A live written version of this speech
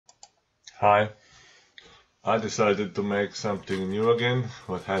Hi, I decided to make something new again,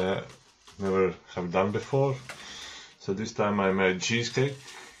 what I never have done before. So this time I made cheesecake.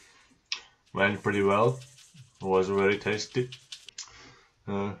 Went pretty well, was very tasty.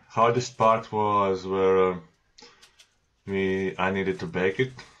 Hardest part was where I needed to bake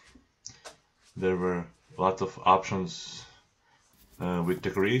it. There were lots of options with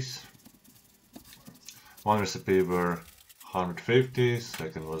degrees. One recipe were 150,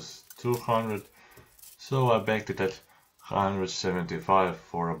 second was 200. So I baked it at 175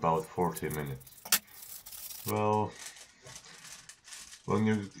 for about 40 minutes. Well,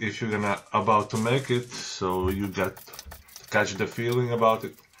 if you're about to make it, so you got to catch the feeling about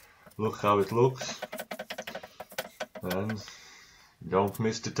it, look how it looks, and don't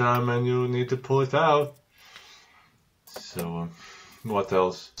miss the time and you need to pull it out. So what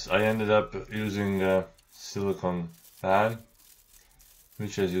else? I ended up using a silicone pan,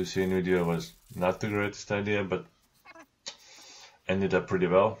 which as you see in video was not the greatest idea, but ended up pretty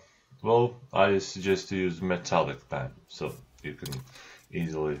well. Well, I suggest to use metallic pan, so you can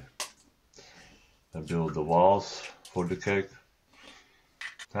easily build the walls for the cake.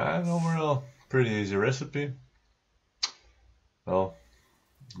 And overall, pretty easy recipe. Well,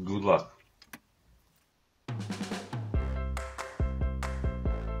 good luck.